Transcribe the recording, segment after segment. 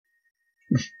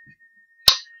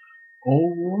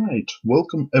Alright,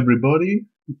 welcome everybody.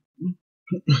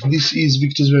 This is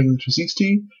Victor's Dragon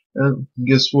 360, and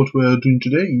guess what we're doing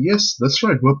today? Yes, that's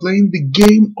right, we're playing the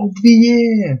game of the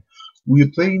year!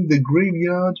 We're playing the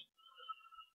Graveyard,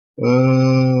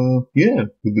 with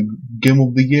the game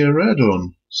of the year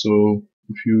add-on. So,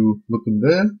 if you look in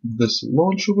there, this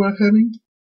launcher we're having,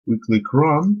 we click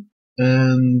run,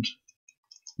 and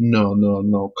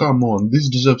no, come on, this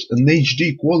deserves an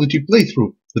HD quality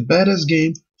playthrough. The badass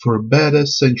game for a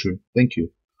badass century. Thank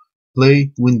you.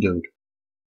 Play windowed.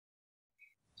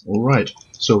 Alright,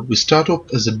 so we start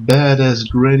off as a badass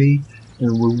granny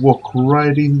and we walk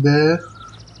right in there.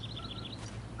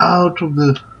 Out of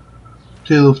the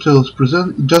Tale of Tales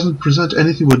present, it doesn't present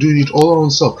anything, we're doing it all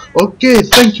ourselves. Okay,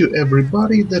 thank you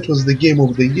everybody, that was the game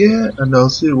of the year, and I'll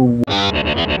see you.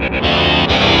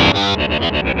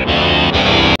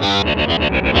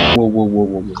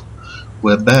 Whoa.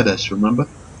 We're badass, remember?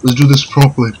 Let's do this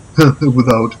properly,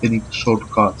 without any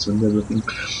shortcuts and everything.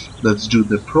 Let's do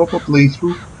the proper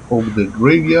playthrough of the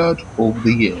Graveyard of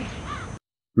the Year.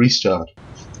 Restart.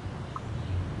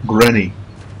 Granny.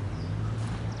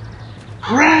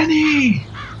 Granny!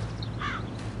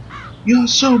 You're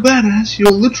so badass,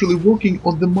 you're literally working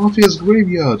on the Mafia's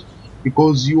graveyard.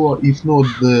 Because you are, if not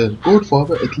the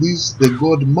godfather, at least the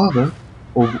godmother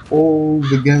of all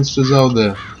the gangsters out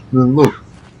there. Now look,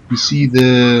 you see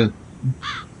the...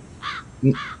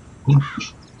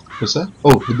 What's that?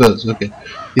 Oh, the birds, okay.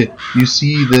 Yeah, you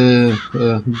see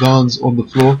the guns on the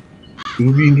floor. It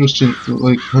would be interesting,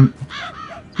 like,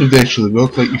 if they actually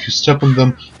work. Like, if you step on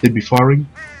them, they'd be firing.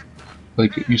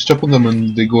 Like, you step on them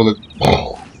and they go like...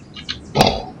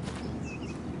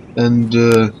 And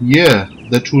yeah,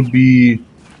 that would be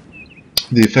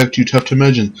the effect you'd have to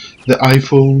imagine. The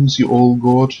iPhones you all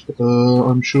got,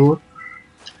 I'm sure.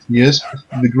 Yes,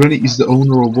 the granny is the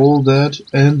owner of all that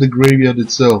and the graveyard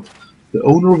itself. The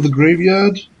owner of the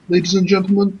graveyard, ladies and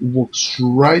gentlemen, walks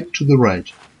right to the right.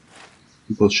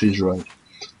 Because she's right.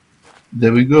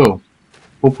 There we go.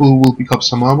 Hopefully we'll pick up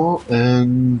some ammo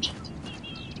and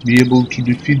be able to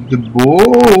defeat the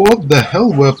boss. What the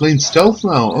hell? We're playing stealth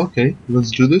now. Okay,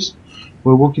 let's do this.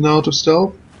 We're walking out of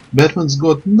stealth. Batman's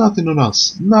got nothing on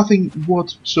us. Nothing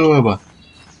whatsoever.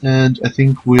 And I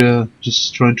think we're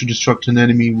just trying to distract an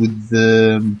enemy with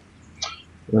the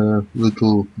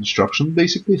little distraction,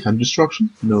 basically. Hand distraction.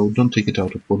 No, don't take it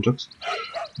out of context.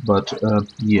 But,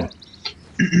 yeah.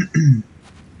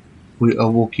 We are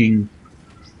walking...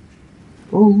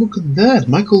 Oh, look at that!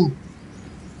 Michael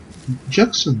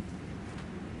Jackson.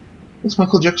 That's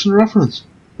Michael Jackson reference.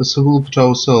 Let's have a look at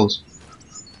ourselves.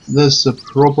 There's a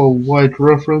proper white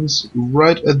reference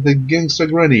right at the gangsta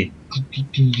granny.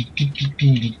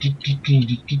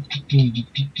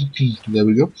 There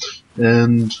we go.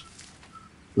 And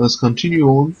let's continue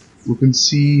on. We can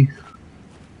see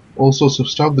all sorts of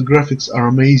stuff. The graphics are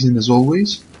amazing as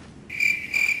always.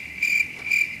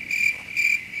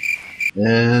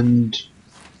 And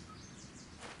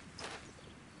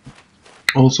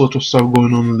all sorts of stuff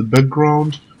going on in the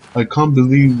background. I can't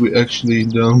believe we actually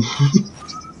downloaded...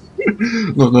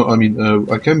 no, I mean,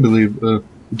 I can't believe we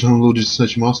downloaded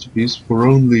such a masterpiece for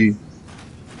only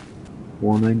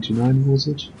 $4.99, was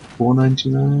it?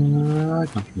 $4.99? I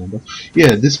can't remember.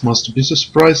 Yeah, this masterpiece is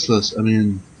priceless. I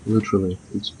mean, literally,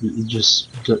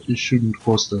 it shouldn't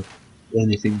cost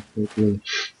anything, really.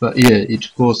 But yeah,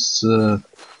 it costs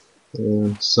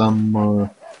some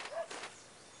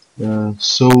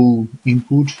soul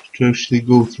input to actually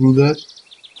go through that.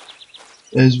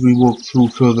 As we walk through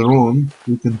further on,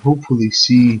 we can hopefully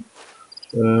see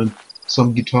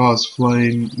some guitars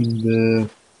flying in the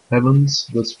heavens.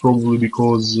 That's probably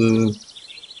because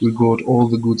we got all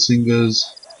the good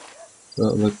singers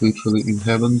like literally in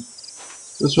heaven.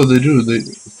 That's what they do. They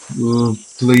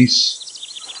place,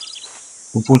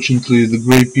 unfortunately, the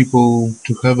great people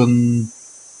to heaven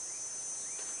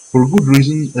for a good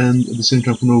reason and at the same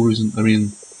time for no reason. I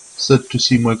mean, sad to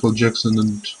see Michael Jackson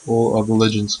and all other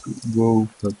legends go,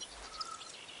 but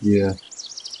yeah.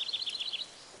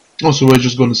 Also, we're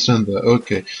just gonna stand there.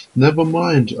 Okay, never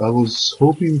mind. I was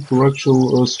hoping for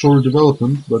actual story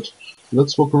development, but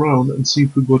let's walk around and see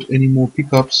if we got any more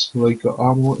pickups, like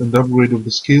armor and upgrade of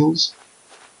the skills.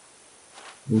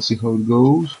 We'll see how it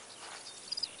goes.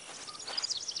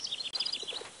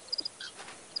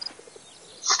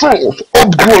 Stealth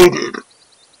upgraded!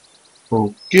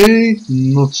 Okay,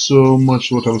 not so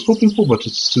much what I was hoping for, but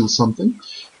it's still something.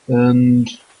 And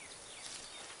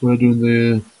we're doing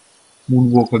the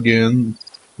moonwalk again,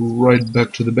 right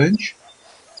back to the bench.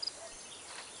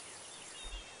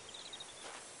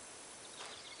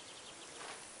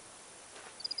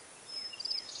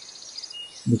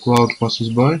 The cloud passes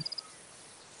by.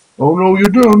 Oh no, you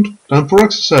don't! Time for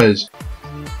exercise!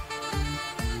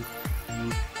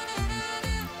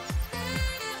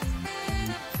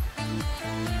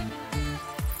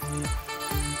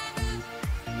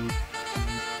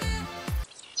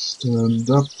 Stand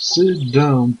up, sit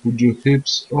down, put your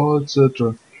hips,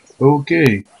 etc.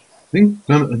 Okay. I think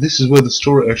this is where the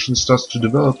story actually starts to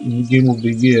develop in the Game of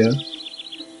the Year.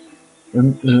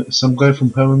 And some guy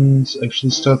from heavens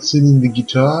actually starts singing the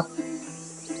guitar.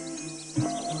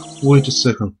 Wait a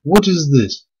second, what is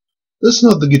this? That's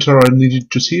not the guitar I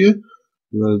needed to hear.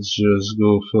 Let's just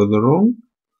go further on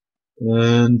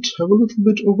and have a little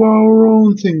bit of our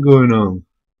own thing going on.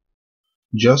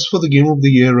 Just for the Game of the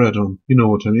Year add-on, you know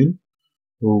what I mean?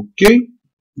 Okay,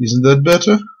 isn't that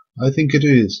better? I think it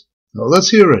is. Now let's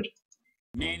hear it.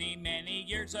 Many, many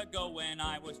years ago when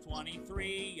I was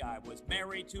 23, I was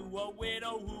married to a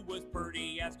widow who was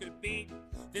pretty as could be.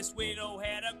 This widow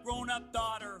had a grown-up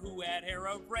daughter who had hair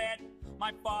of red.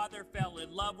 My father fell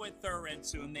in love with her and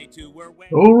soon they two were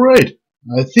wed. Alright,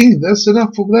 I think that's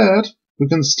enough of that. We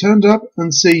can stand up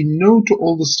and say no to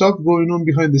all the stuff going on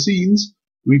behind the scenes.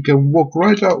 We can walk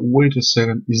right out. Wait a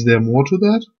second, is there more to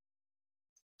that?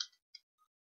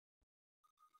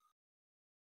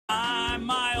 I'm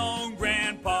my own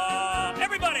grandpa.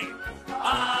 Everybody!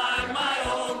 I'm my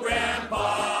own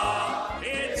grandpa.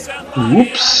 It's a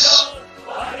Whoops!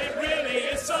 but it really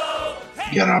is so.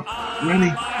 Hey, Get up!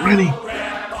 Rennie! Rennie!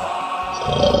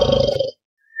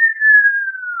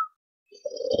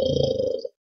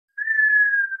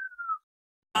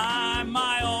 I'm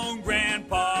my own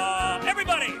grandpa.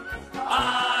 Everybody!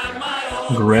 I'm my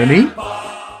own Granny? grandpa.